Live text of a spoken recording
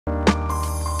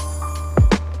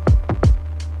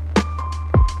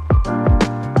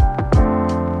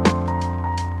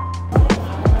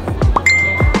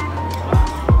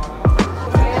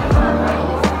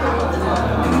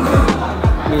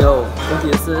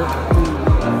吃。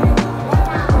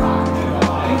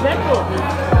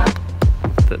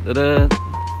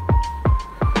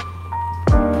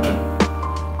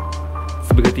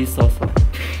Spaghetti sauce.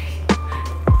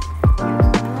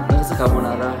 Ini是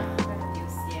carbonara.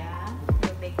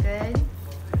 Bacon,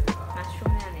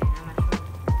 mushroom mushroom.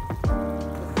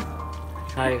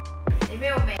 Hai. 你没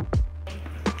有美。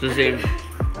这些。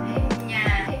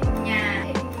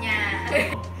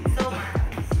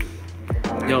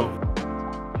有。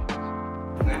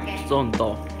做很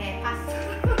多。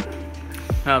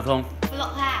还有空。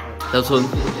德春。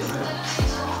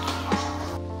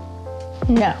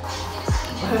No。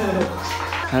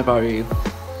Hi, Barry.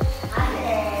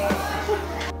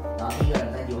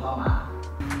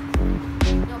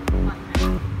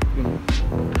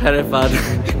 还在发的。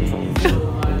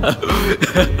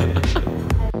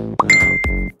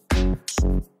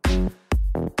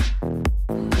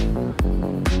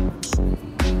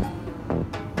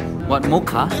What,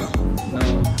 mocha?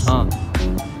 No.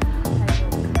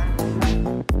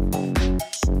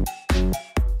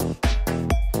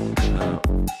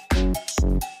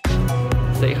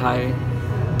 Say hi.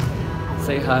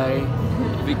 Say hi,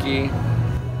 Vicky.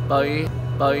 Bye.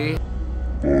 Bye.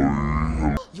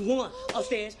 Yvonne,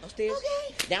 upstairs, upstairs,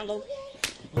 okay. Down low.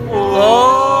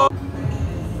 Oh.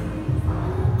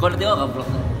 Kau udah tengok kan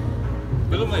vlognya?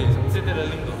 Belum lagi, saya tidak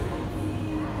link tu.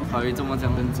 Kau itu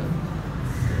macam认真。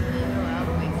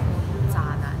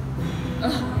渣男。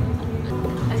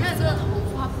而且这个头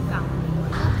发不刚。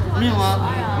没有啊，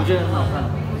我觉得很好看。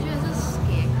我觉得这是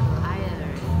给可爱的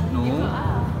人。No。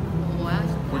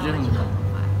我觉得很好看。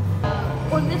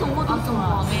我你中国读中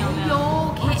国没有？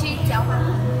有，可以去交换。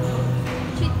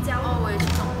去交哦，我也去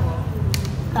中国。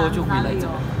多久回来这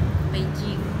个？北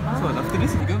京。So after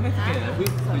this we go back together. We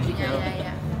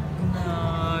Yeah.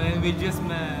 No, and we just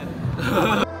met.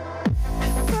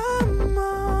 If I'm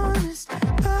honest,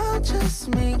 I'll just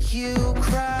make you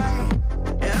cry.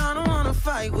 And I don't wanna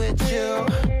fight with you.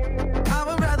 I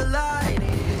would rather lie to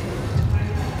you.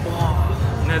 Wow,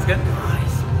 nice kan?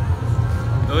 Nice.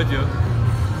 Told you.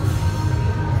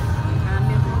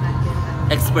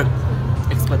 Expert.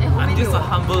 I'm just a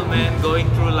humble man going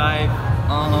through life.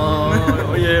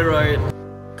 Oh yeah, right.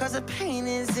 Cause the pain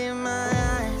is in my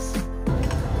eyes.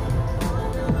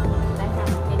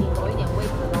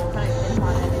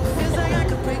 Feels like I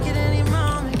could break it any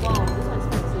moment.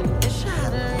 And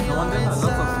shatter No your wonder lots of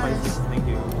insides. spices. Thank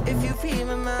you. If you feel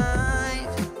my mind,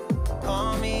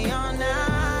 call me all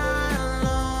night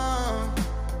long.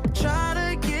 Try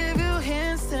to give you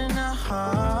hints and a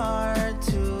hard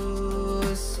to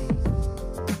see.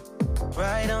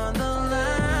 Right on the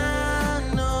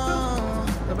line, no.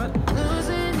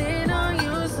 Losing it on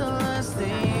you's the last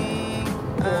thing.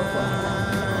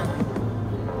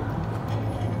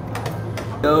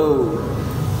 Go.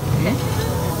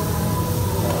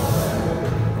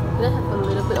 Let's have a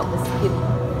little bit of the skin.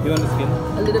 You want the skin?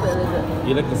 A little bit.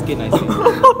 You like the skin, I see.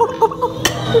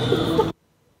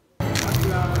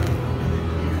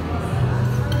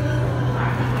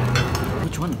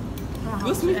 Which one?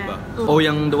 Ghostrifter. Oh,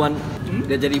 yang the one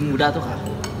dia jadi muda tu kah?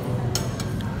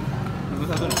 Nombor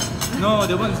satu. No,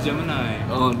 the one's Gemini.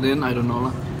 Oh, then I don't know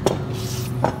lah.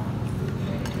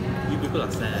 You people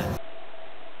are sad.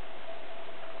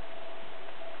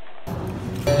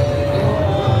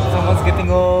 Someone's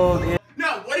getting old. Yeah.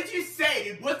 No, what did you say,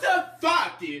 dude? What the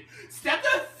fuck, dude? Step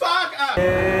the fuck up!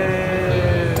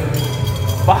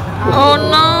 Oh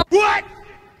no! What?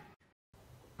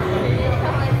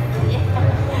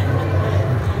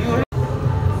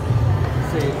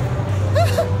 Say. Thank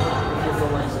you so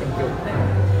much. Thank you.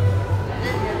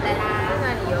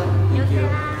 Thank you.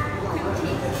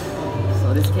 So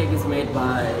this cake is made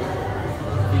by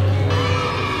Vicky.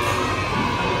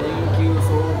 Thank you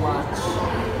so much.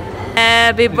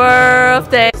 Happy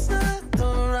birthday! It's not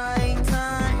the right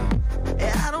time.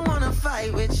 And I don't wanna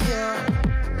fight with you.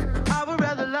 I would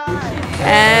rather lie.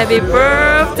 Happy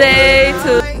birthday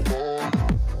to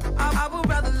I would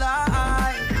rather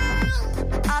lie.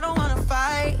 I don't wanna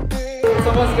fight.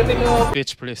 Someone's getting old.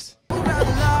 Bitch, please. I would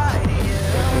rather lie to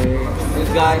you.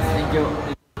 Yes, guys. Thank you.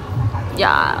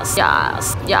 Yes.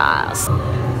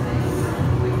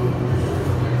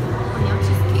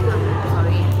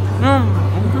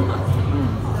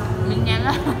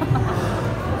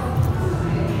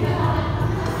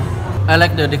 I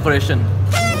like the decoration.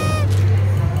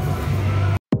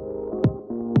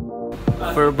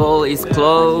 Verbal is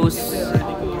closed.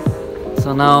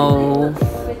 So now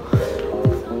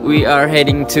we are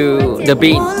heading to the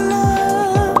bean.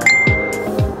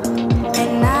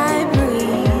 And I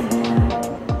breathe.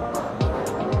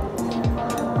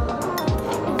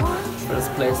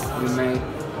 First place. we made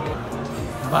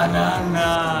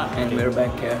Banana. and we're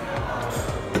back here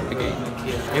again.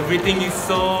 Everything is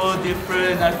so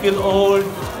different. I feel old.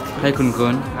 Hi Kun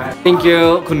Kun. Thank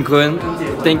you Kun Kun.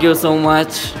 Thank you so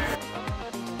much.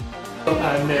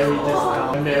 I'm married just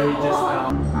now. I'm married just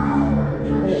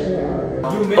now.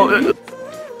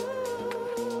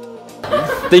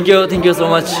 Thank you so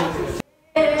much.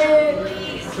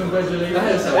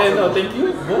 Congratulations. Hey, no, thank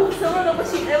you. Both.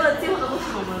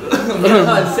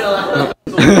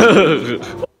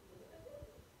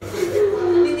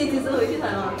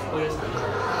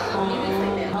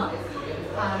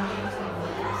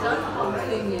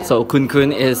 So Kun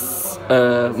Kun is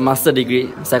a master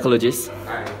degree psychologist.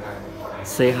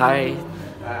 Say hi.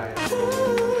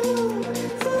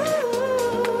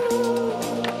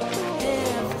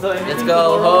 Let's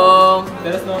go home.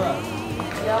 Let us know.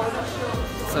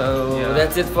 So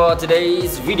that's it for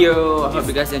today's video. I hope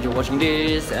you guys enjoy watching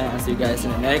this and see you guys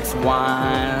in the next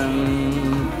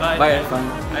one. Bye. Bye everyone.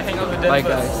 I hang out with them Bye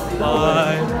first. guys.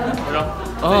 Bye.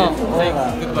 Oh,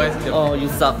 Say goodbye. oh, you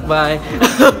suck. Bye.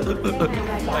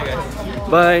 Bye guys.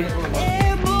 Bye.